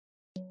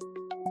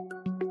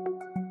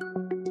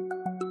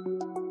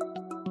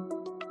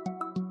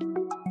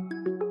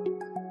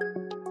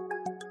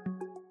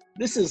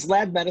This is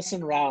Lab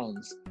Medicine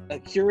Rounds, a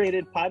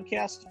curated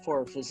podcast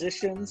for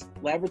physicians,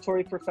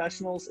 laboratory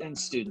professionals, and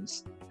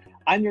students.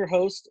 I'm your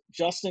host,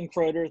 Justin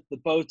Croder, the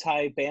bow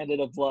tie bandit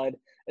of blood,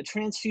 a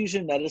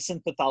transfusion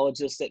medicine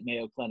pathologist at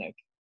Mayo Clinic.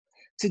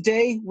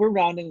 Today, we're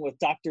rounding with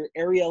Dr.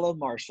 Ariella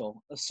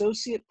Marshall,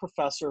 Associate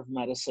Professor of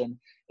Medicine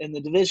in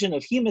the Division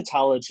of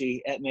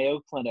Hematology at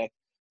Mayo Clinic,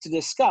 to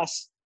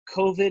discuss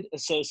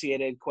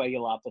COVID-associated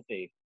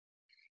coagulopathy.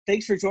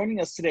 Thanks for joining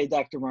us today,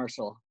 Dr.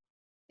 Marshall.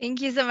 Thank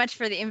you so much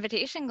for the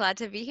invitation. Glad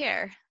to be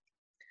here.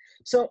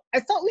 So I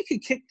thought we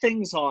could kick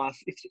things off.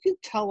 If you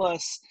could tell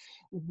us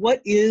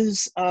what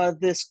is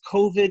this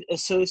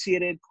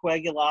COVID-associated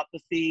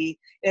coagulopathy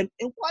and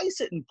why is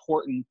it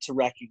important to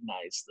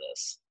recognize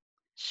this?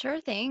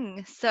 Sure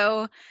thing.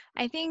 So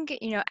I think,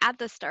 at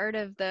the start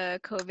of the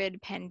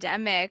COVID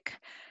pandemic,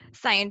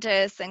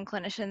 scientists and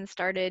clinicians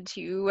started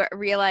to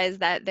realize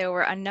that there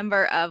were a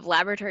number of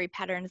laboratory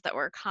patterns that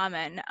were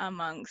common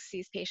amongst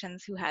these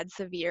patients who had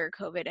severe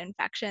COVID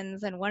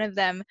infections. And one of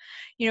them,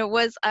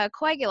 was a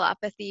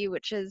coagulopathy,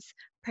 which is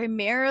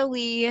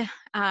primarily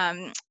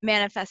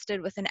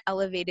manifested with an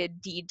elevated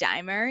D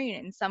dimer,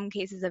 in some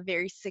cases, a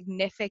very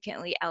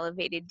significantly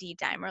elevated D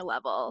dimer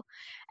level.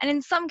 And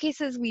in some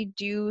cases, we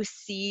do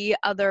see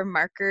other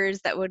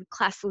markers that would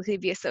classically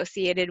be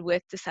associated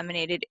with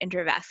disseminated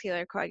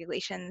intravascular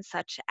coagulation,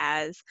 such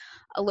as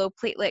a low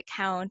platelet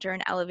count or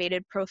an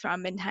elevated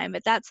prothrombin time,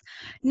 but that's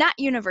not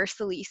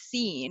universally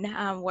seen,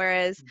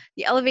 whereas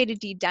the elevated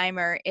D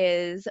dimer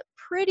is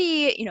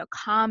pretty,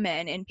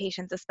 common in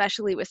patients,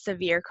 especially with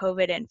severe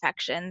COVID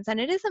infections. And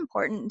it is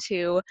important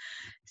to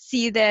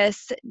see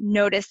this,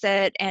 notice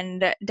it,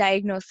 and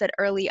diagnose it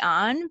early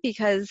on,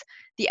 because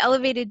the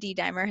elevated D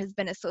dimer has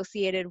been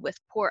associated with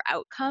poor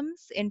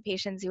outcomes in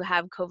patients who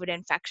have COVID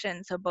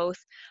infection. So both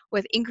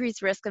with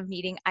increased risk of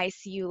needing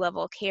ICU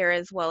level care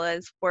as well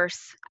as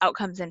worse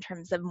outcomes in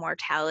terms of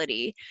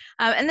mortality.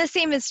 And the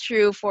same is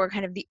true for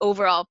kind of the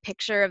overall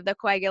picture of the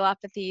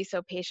coagulopathy.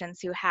 So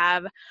patients who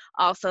have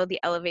also the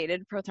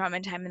elevated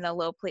prothrombin time and the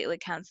low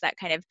platelet counts, that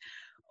kind of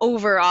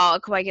overall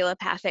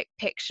coagulopathic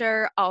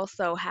picture,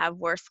 also have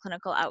worse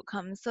clinical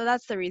outcomes. So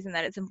that's the reason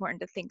that it's important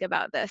to think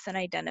about this and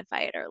identify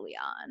it early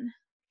on.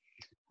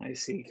 I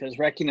see, because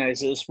recognize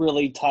this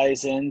really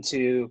ties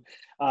into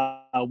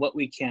what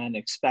we can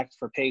expect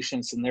for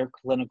patients in their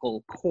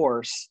clinical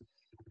course.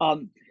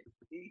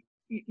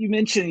 You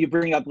mentioned, you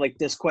bring up like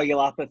this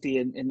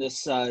coagulopathy in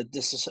this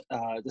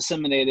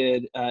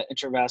disseminated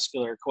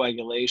intravascular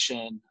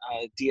coagulation,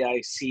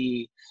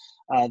 DIC,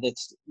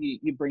 that's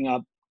you bring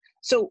up.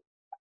 So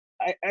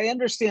I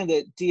understand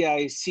that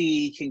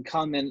DIC can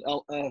come in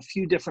a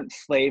few different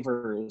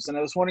flavors, and I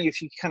was wondering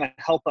if you could kind of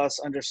help us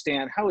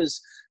understand, how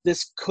is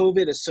this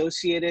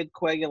COVID-associated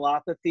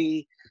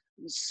coagulopathy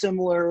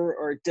similar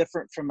or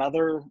different from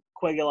other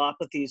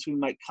coagulopathies we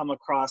might come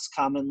across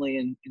commonly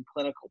in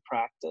clinical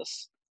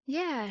practice?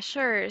 Yeah,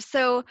 sure.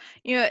 So,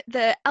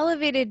 the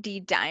elevated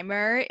D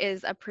dimer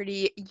is a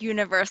pretty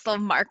universal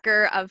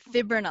marker of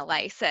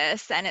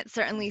fibrinolysis, and it's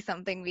certainly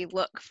something we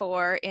look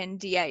for in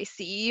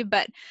DIC.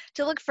 But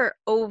to look for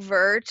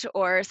overt,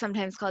 or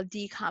sometimes called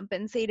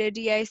decompensated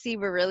DIC,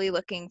 we're really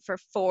looking for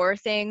four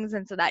things.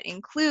 And so that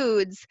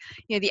includes,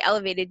 the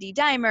elevated D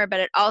dimer,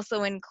 but it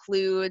also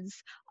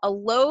includes a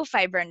low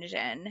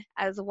fibrinogen,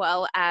 as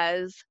well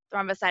as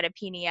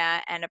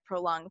thrombocytopenia and a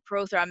prolonged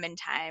prothrombin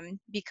time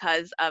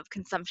because of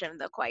consumption of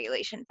the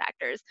coagulation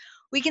factors.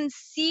 We can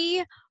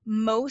see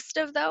most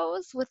of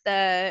those with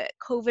the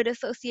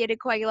COVID-associated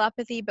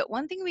coagulopathy, but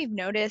one thing we've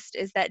noticed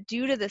is that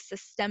due to the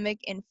systemic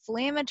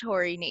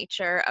inflammatory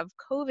nature of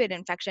COVID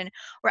infection,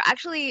 we're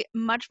actually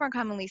much more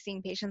commonly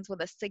seeing patients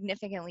with a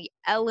significantly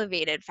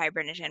elevated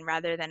fibrinogen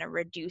rather than a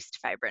reduced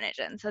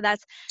fibrinogen. So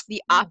that's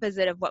the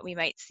opposite of what we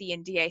might see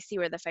in DIC,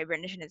 where the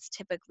fibrinogen is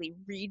typically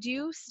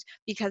reduced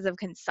because of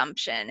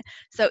consumption.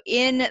 So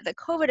in the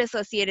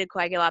COVID-associated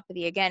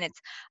coagulopathy, again, it's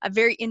a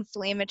very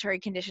inflammatory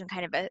condition,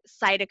 kind of a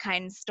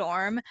cytokine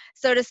storm,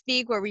 so to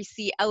speak, where we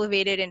see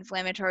elevated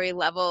inflammatory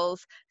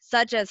levels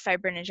such as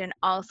fibrinogen,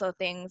 also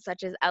things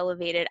such as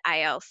elevated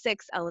IL-6,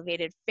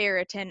 elevated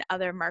ferritin,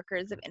 other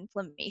markers of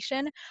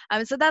inflammation.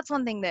 So that's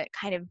one thing that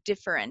kind of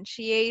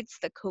differentiates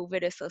the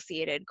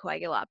COVID-associated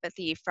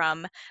coagulopathy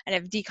from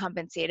kind of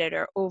decompensated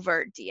or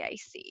overt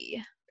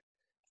DIC.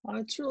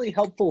 It's really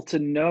helpful to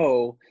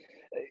know,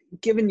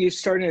 given you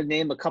started to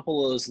name a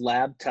couple of those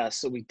lab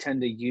tests that we tend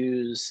to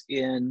use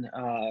when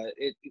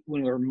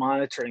we're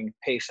monitoring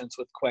patients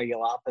with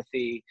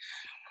coagulopathy.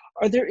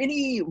 Are there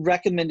any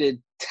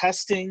recommended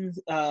testing,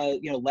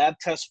 lab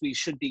tests we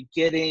should be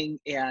getting?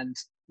 And,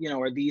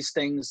 are these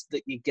things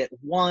that you get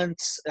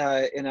once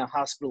in a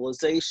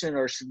hospitalization,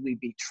 or should we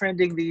be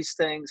trending these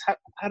things?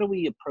 How do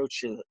we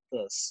approach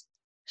this?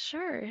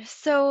 Sure.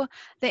 So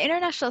the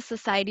International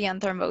Society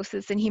on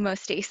Thrombosis and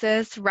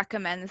Hemostasis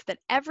recommends that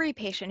every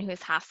patient who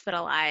is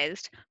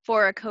hospitalized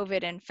for a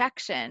COVID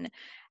infection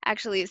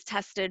actually is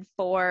tested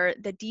for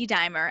the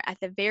D-dimer at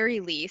the very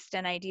least,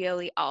 and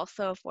ideally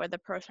also for the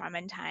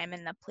prothrombin time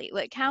and the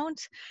platelet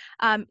count.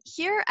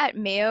 Here at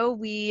Mayo,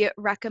 we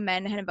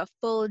recommend kind of a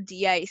full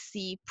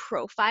DIC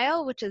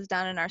profile, which is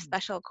done in our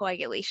special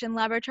coagulation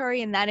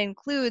laboratory, and that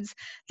includes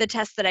the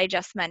test that I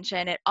just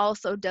mentioned. It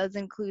also does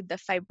include the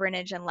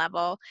fibrinogen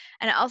level,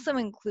 and it also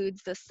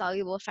includes the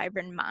soluble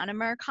fibrin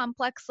monomer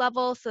complex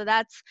level. So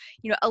that's,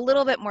 a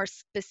little bit more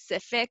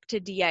specific to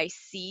DIC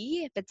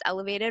if it's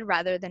elevated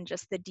rather than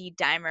just the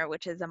D-dimer,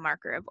 which is a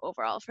marker of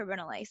overall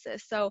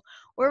fibrinolysis. So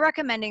we're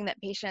recommending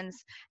that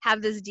patients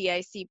have this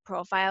DIC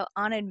profile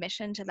on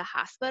admission to the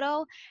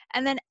hospital.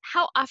 And then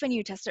how often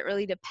you test it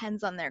really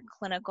depends on their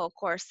clinical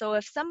course. So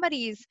if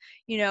somebody's,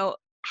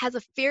 has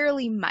a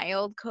fairly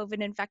mild COVID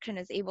infection,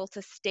 is able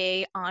to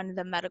stay on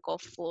the medical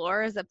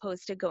floor as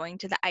opposed to going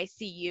to the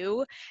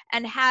ICU,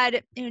 and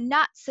had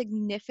not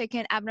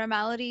significant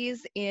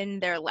abnormalities in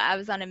their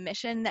labs on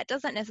admission, that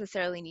doesn't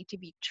necessarily need to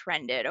be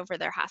trended over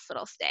their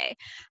hospital stay.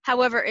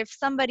 However, if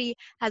somebody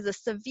has a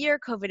severe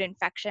COVID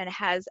infection,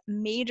 has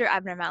major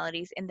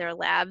abnormalities in their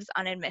labs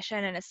on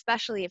admission, and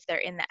especially if they're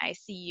in the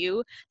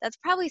ICU, that's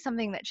probably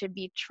something that should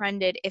be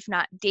trended, if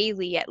not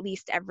daily, at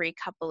least every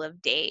couple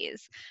of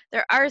days.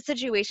 There are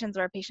situations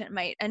where a patient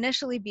might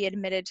initially be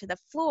admitted to the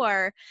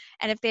floor,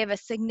 and if they have a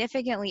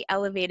significantly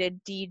elevated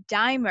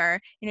D-dimer,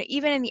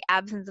 even in the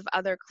absence of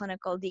other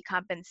clinical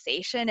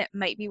decompensation, it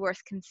might be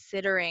worth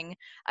considering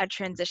a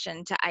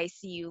transition to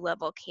ICU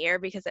level care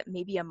because it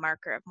may be a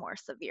marker of more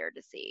severe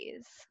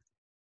disease.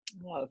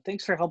 Well,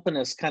 thanks for helping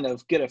us kind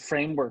of get a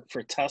framework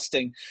for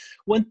testing.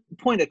 One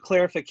point of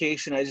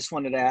clarification I just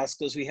wanted to ask,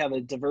 as we have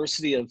a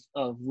diversity of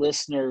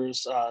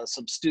listeners,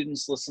 some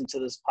students listen to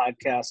this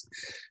podcast,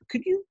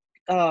 could you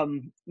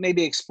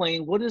maybe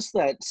explain what is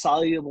that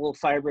soluble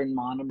fibrin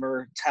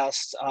monomer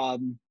test?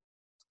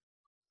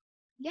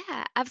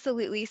 Yeah,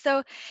 absolutely.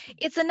 So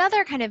it's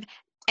another kind of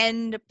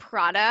end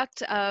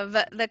product of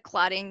the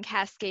clotting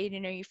cascade.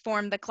 You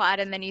form the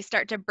clot and then you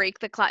start to break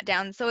the clot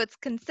down. So it's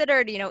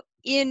considered,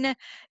 in,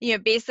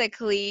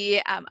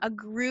 basically a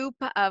group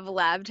of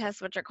lab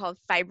tests, which are called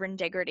fibrin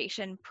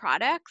degradation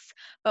products.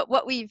 But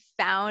what we've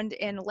found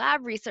in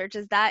lab research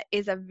is that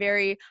is a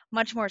very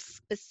much more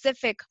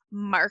specific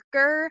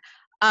marker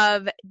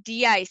of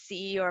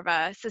DIC, or of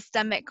a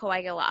systemic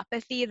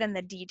coagulopathy, than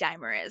the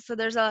D-dimer is. So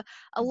there's a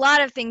lot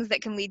of things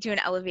that can lead to an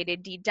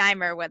elevated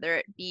D-dimer, whether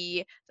it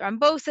be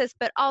thrombosis,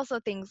 but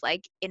also things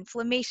like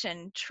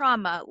inflammation,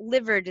 trauma,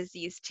 liver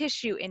disease,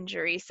 tissue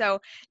injury. So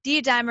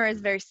D-dimer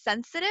is very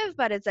sensitive,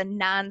 but it's a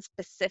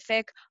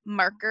non-specific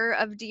marker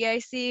of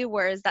DIC,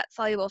 whereas that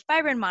soluble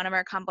fibrin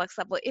monomer complex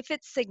level, if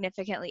it's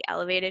significantly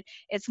elevated,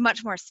 it's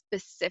much more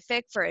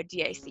specific for a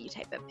DIC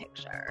type of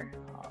picture.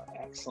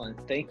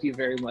 Excellent. Thank you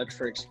very much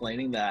for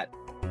explaining that.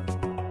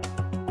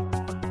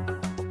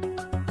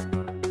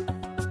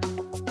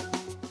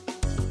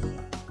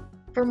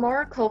 For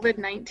more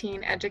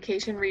COVID-19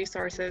 education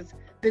resources,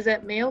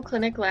 visit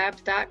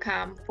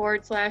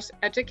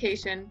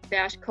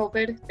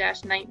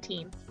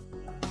mayocliniclabs.com/education-COVID-19.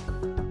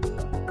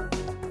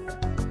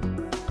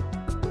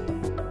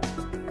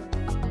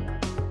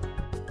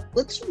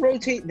 Let's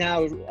rotate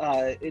now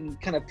and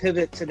kind of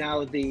pivot to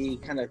now the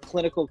kind of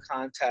clinical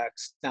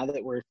context, now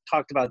that we're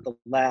talked about the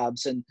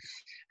labs. And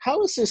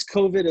how is this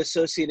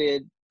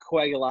COVID-associated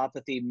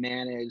coagulopathy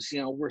managed?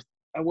 I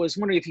was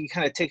wondering if you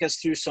can kind of take us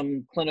through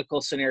some clinical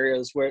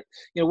scenarios where,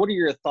 what are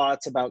your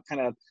thoughts about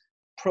kind of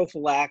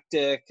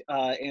prophylactic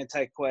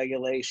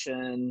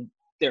anticoagulation,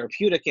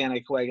 therapeutic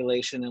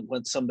anticoagulation, and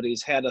when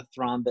somebody's had a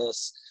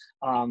thrombus?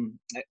 And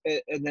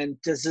then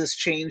does this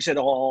change at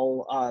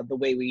all the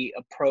way we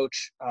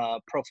approach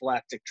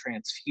prophylactic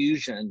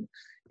transfusion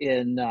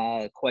in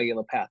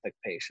coagulopathic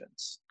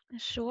patients?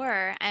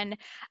 Sure. And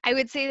I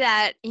would say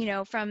that,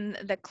 from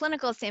the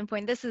clinical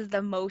standpoint, this is the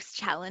most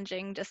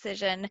challenging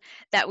decision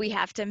that we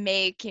have to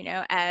make,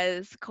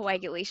 as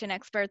coagulation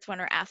experts when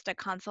we're asked to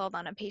consult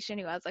on a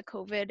patient who has a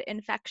COVID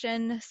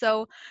infection.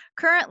 So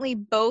currently,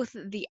 both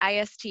the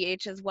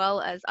ISTH as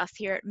well as us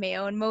here at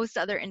Mayo and most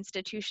other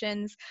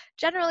institutions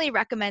generally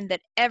recommend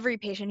that every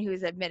patient who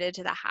is admitted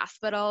to the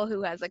hospital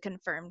who has a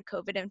confirmed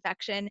COVID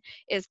infection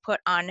is put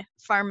on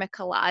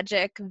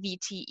pharmacologic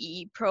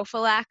VTE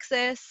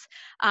prophylaxis.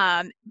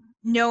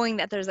 Knowing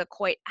that there's a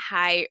quite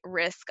high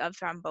risk of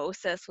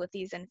thrombosis with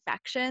these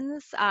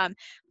infections.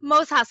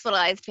 Most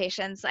hospitalized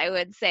patients, I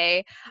would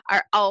say,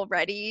 are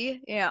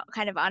already,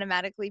 kind of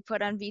automatically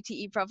put on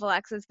VTE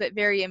prophylaxis, but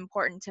very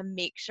important to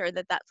make sure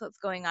that that's what's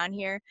going on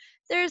here.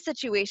 There are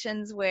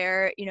situations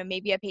where,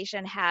 maybe a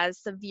patient has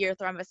severe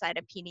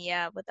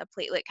thrombocytopenia with a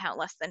platelet count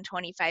less than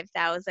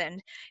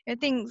 25,000,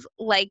 things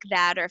like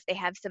that, or if they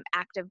have some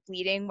active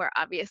bleeding where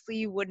obviously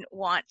you wouldn't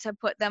want to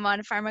put them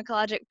on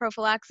pharmacologic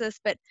prophylaxis,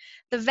 but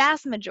the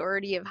vast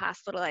majority of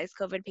hospitalized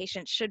COVID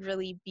patients should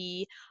really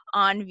be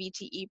on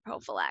VTE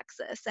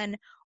prophylaxis. And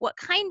what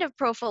kind of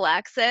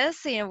prophylaxis?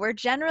 We're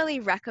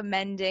generally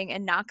recommending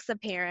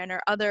enoxaparin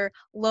or other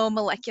low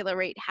molecular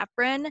weight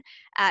heparin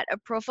at a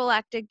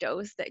prophylactic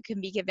dose that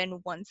can be given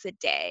once a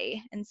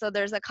day. And so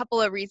there's a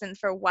couple of reasons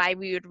for why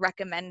we would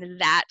recommend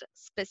that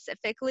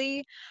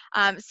specifically.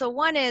 So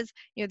one is,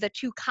 the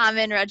two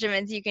common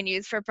regimens you can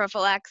use for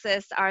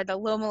prophylaxis are the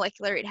low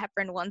molecular weight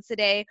heparin once a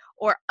day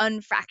or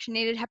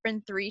unfractionated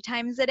heparin 3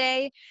 times a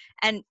day.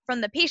 And from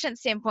the patient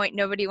standpoint,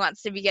 nobody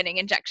wants to be getting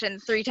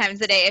injections 3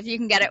 times a day if you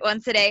can get it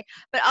once a day.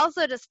 But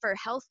also just for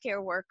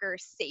healthcare worker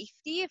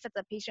safety, if it's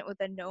a patient with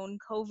a known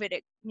COVID,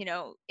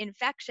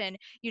 infection,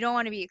 you don't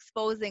want to be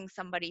exposing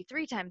somebody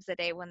 3 times a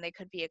day when they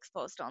could be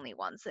exposed only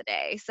once a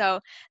day. So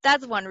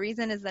that's one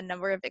reason, is the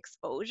number of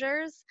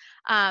exposures.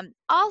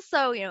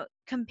 Also,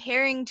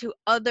 comparing to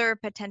other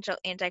potential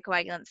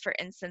anticoagulants, for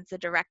instance, a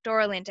direct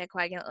oral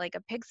anticoagulant like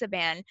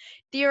apixaban,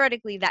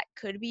 theoretically that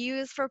could be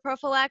used for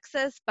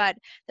prophylaxis, but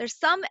there's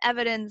some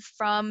evidence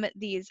from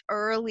these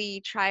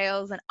early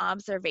trials and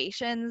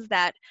observations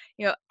that,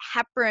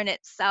 heparin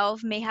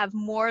itself may have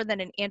more than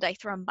an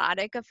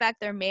antithrombotic effect.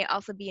 There may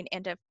also be an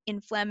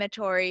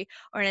anti-inflammatory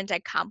or an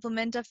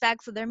anti-complement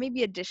effect. So there may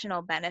be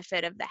additional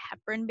benefit of the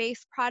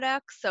heparin-based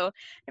products. So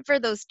for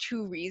those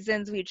two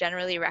reasons, we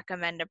generally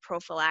recommend a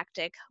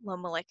prophylactic low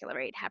molecular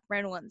weight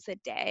heparin once a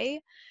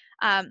day.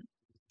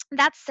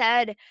 That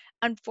said,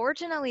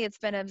 unfortunately, it's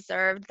been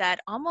observed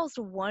that almost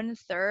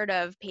 1/3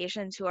 of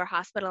patients who are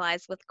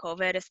hospitalized with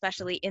COVID,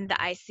 especially in the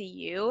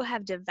ICU,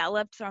 have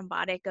developed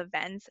thrombotic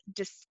events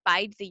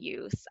despite the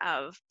use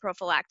of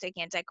prophylactic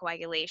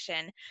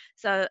anticoagulation.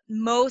 So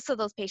most of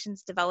those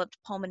patients developed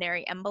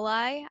pulmonary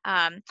emboli.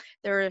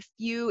 There are a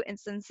few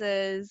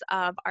instances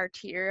of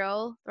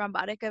arterial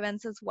thrombotic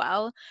events as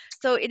well.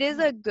 So it is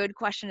a good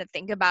question to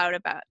think about,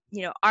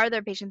 are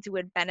there patients who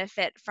would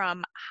benefit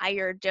from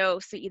higher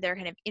dose, so either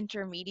kind of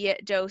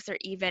intermediate dose or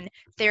even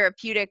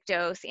therapeutic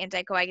dose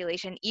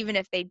anticoagulation, even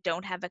if they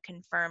don't have a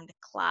confirmed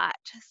clot.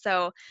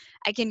 So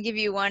I can give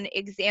you one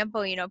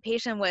example,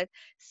 patient with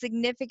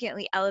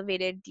significantly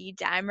elevated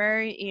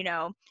D-dimer,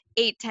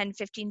 8, 10,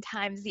 15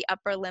 times the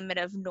upper limit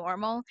of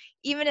normal,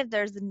 even if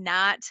there's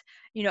not,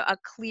 a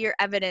clear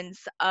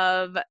evidence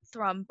of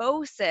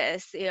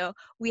thrombosis,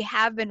 we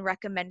have been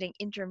recommending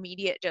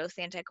intermediate dose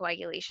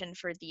anticoagulation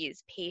for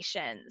these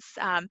patients,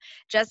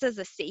 just as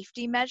a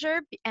safety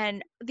measure.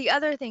 And the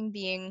other thing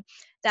being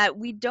that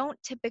we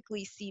don't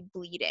typically see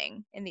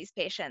bleeding in these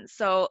patients.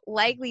 So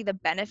likely the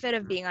benefit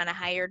of being on a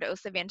higher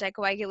dose of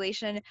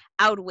anticoagulation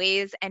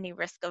outweighs any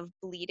risk of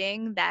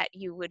bleeding that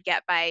you would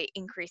get by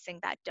increasing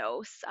that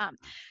dose.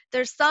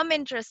 There's some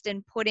interest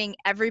in putting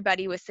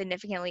everybody with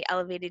significantly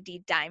elevated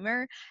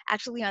D-dimer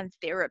actually on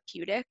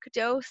therapeutic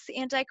dose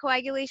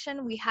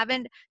anticoagulation. We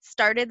haven't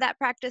started that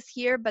practice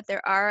here, but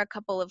there are a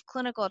couple of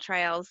clinical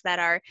trials that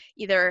are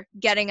either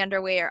getting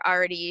underway or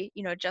already,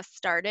 just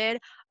started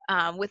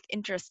with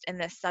interest in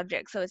this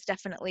subject. So it's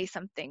definitely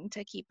something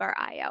to keep our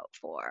eye out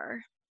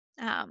for.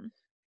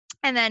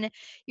 And then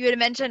you had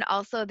mentioned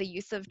also the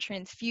use of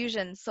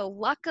transfusion. So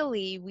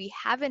luckily, we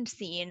haven't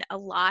seen a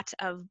lot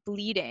of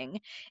bleeding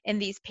in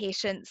these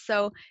patients.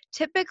 So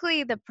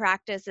typically the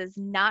practice is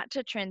not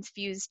to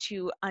transfuse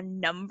to a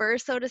number,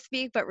 so to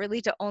speak, but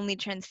really to only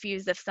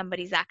transfuse if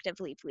somebody's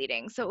actively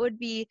bleeding. So it would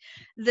be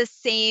the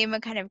same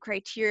kind of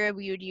criteria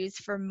we would use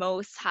for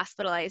most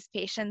hospitalized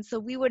patients. So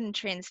we wouldn't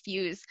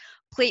transfuse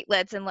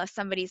platelets unless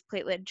somebody's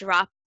platelet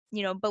dropped,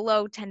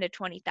 below 10 to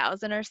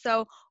 20,000 or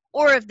so,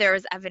 or if there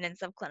is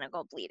evidence of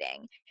clinical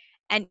bleeding.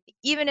 And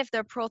even if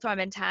their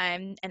prothrombin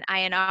time and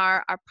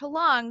INR are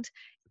prolonged,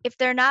 if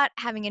they're not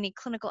having any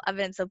clinical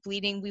evidence of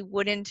bleeding, we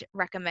wouldn't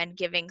recommend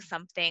giving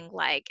something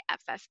like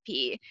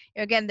FFP.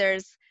 Again,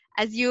 there's,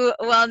 as you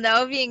well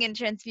know, being in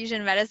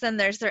transfusion medicine,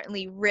 there's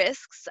certainly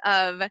risks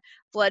of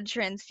blood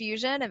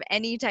transfusion of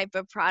any type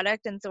of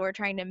product. And so we're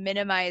trying to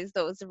minimize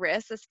those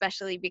risks,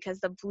 especially because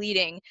the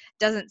bleeding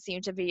doesn't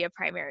seem to be a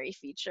primary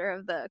feature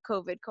of the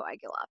COVID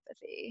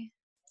coagulopathy.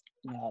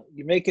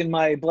 You're making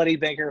my bloody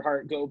banker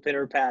heart go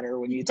pitter patter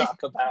when you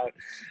talk about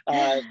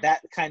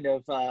that kind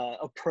of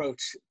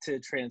approach to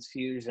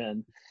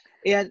transfusion.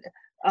 And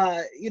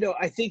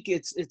I think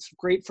it's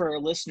great for our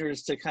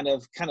listeners to kind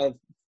of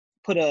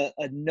put a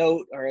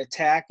note or a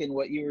tack in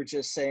what you were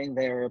just saying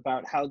there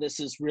about how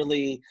this is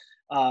really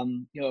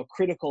a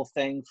critical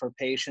thing for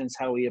patients,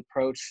 how we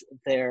approach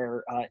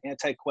their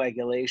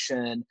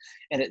anticoagulation.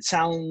 And it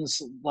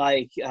sounds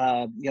like,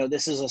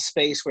 this is a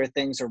space where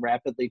things are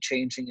rapidly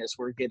changing as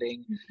we're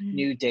getting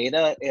new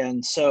data.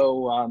 And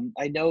so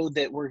I know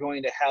that we're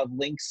going to have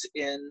links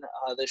in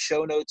the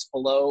show notes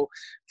below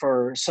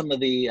for some of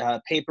the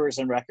papers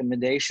and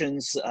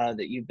recommendations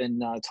that you've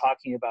been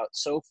talking about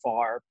so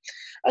far.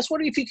 I was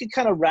wondering if you could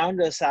kind of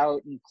round us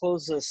out and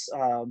close this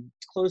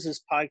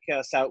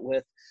podcast out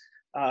with,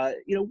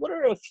 what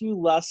are a few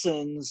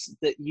lessons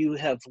that you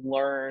have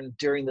learned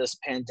during this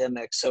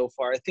pandemic so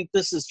far? I think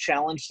this has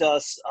challenged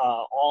us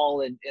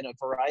all in a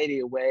variety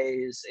of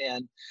ways.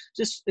 And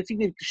just if you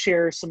could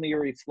share some of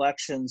your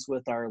reflections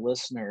with our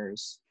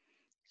listeners.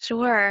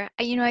 Sure.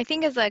 I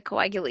think as a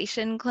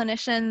coagulation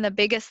clinician, the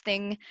biggest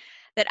thing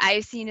that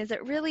I've seen is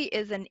it really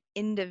is an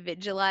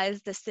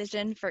individualized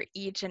decision for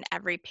each and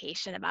every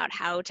patient about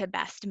how to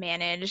best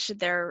manage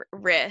their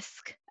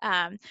risk.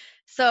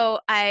 So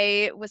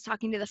I was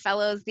talking to the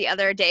fellows the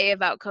other day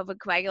about COVID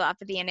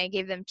coagulopathy, and I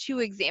gave them 2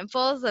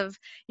 examples of,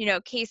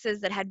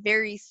 cases that had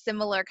very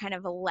similar kind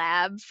of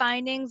lab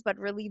findings, but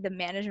really the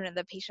management of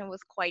the patient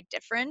was quite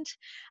different.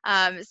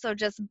 So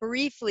just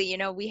briefly,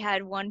 we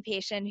had one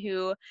patient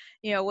who,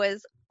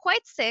 was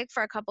quite sick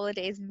for a couple of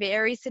days,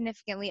 very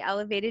significantly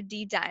elevated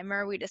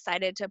D-dimer. We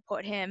decided to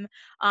put him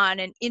on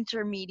an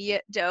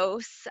intermediate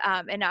dose,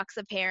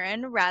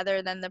 enoxaparin,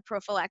 rather than the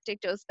prophylactic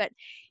dose. But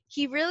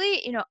he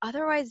really,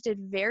 otherwise did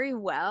very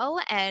well.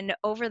 And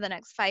over the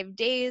next 5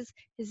 days,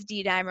 his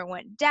D-dimer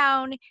went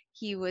down.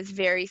 He was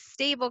very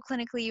stable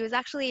clinically. He was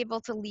actually able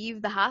to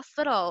leave the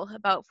hospital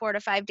about 4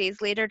 to 5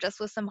 days later just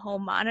with some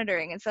home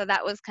monitoring. And so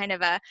that was kind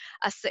of a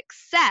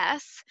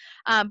success.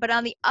 But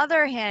on the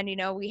other hand,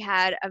 we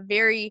had a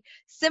very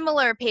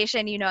similar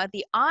patient, at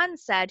the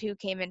onset who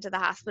came into the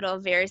hospital,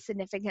 very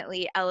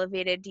significantly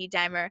elevated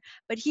D-dimer,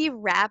 but he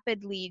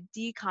rapidly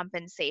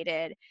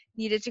decompensated,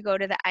 needed to go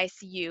to the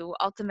ICU,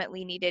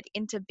 ultimately needed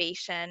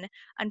intubation,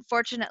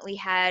 unfortunately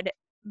had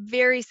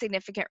very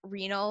significant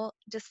renal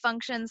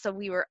dysfunction, so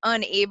we were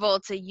unable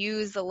to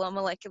use the low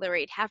molecular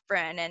weight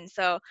heparin. And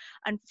so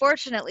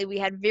unfortunately we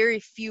had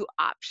very few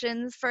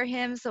options for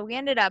him, so we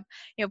ended up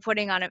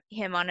putting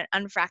him on an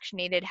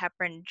unfractionated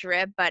heparin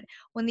drip. But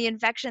when the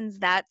infection's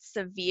that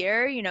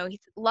severe,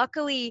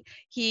 luckily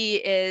he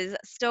is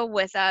still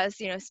with us,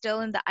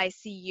 still in the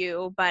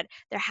ICU, but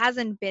there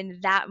hasn't been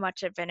that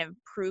much of an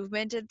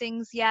improvement in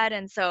things yet.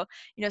 And so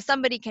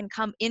somebody can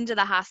come into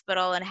the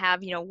hospital and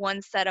have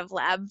one set of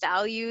lab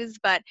values,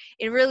 but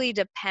it really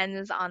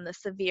depends on the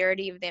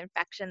severity of the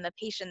infection, the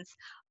patient's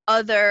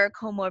other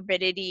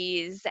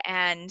comorbidities,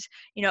 and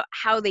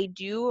how they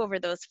do over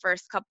those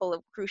first couple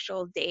of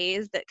crucial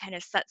days that kind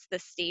of sets the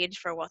stage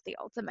for what the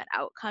ultimate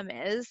outcome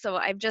is. So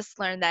I've just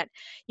learned that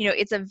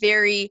it's a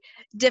very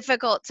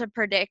difficult to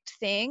predict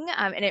thing,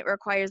 and it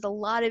requires a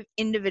lot of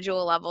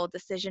individual level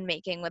decision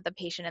making with the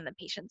patient and the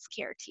patient's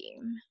care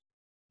team.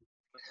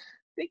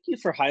 Thank you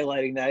for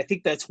highlighting that. I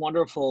think that's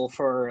wonderful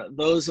for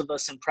those of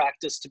us in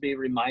practice to be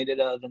reminded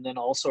of, and then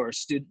also our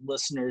student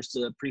listeners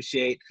to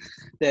appreciate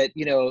that,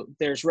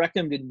 there's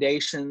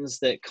recommendations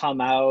that come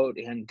out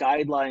and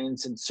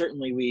guidelines, and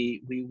certainly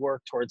we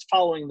work towards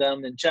following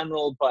them in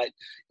general, but,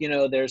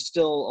 there's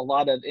still a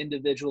lot of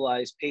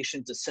individualized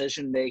patient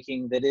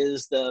decision-making that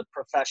is the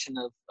profession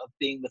of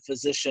being the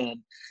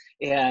physician.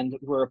 And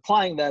we're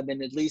applying them,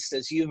 and at least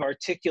as you've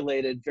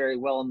articulated very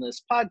well in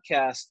this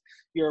podcast,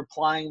 you're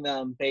applying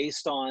them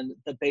based on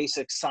the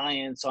basic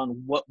science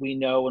on what we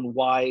know and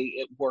why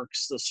it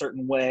works a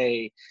certain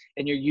way,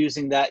 and you're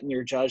using that in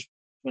your judgment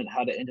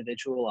how to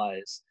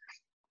individualize.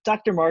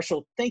 Dr.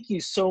 Marshall, thank you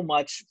so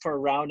much for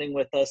rounding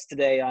with us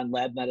today on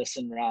Lab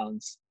Medicine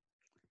Rounds.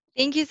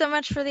 Thank you so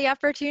much for the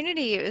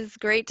opportunity. It was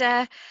great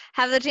to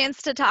have the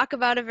chance to talk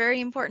about a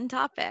very important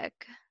topic.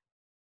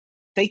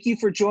 Thank you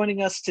for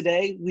joining us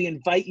today. We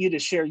invite you to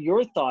share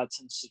your thoughts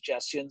and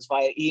suggestions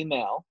via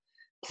email.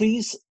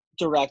 Please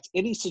direct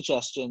any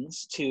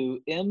suggestions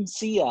to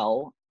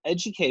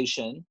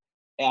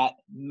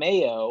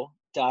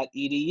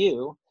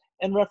mcleducation@mayo.edu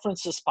and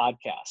reference this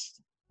podcast.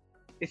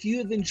 If you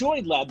have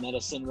enjoyed Lab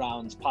Medicine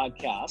Rounds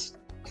podcast,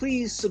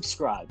 please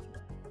subscribe.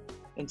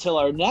 Until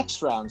our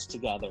next rounds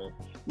together,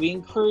 we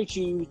encourage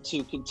you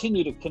to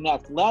continue to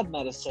connect lab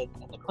medicine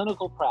and the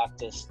clinical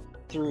practice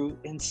through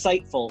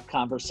insightful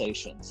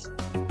conversations.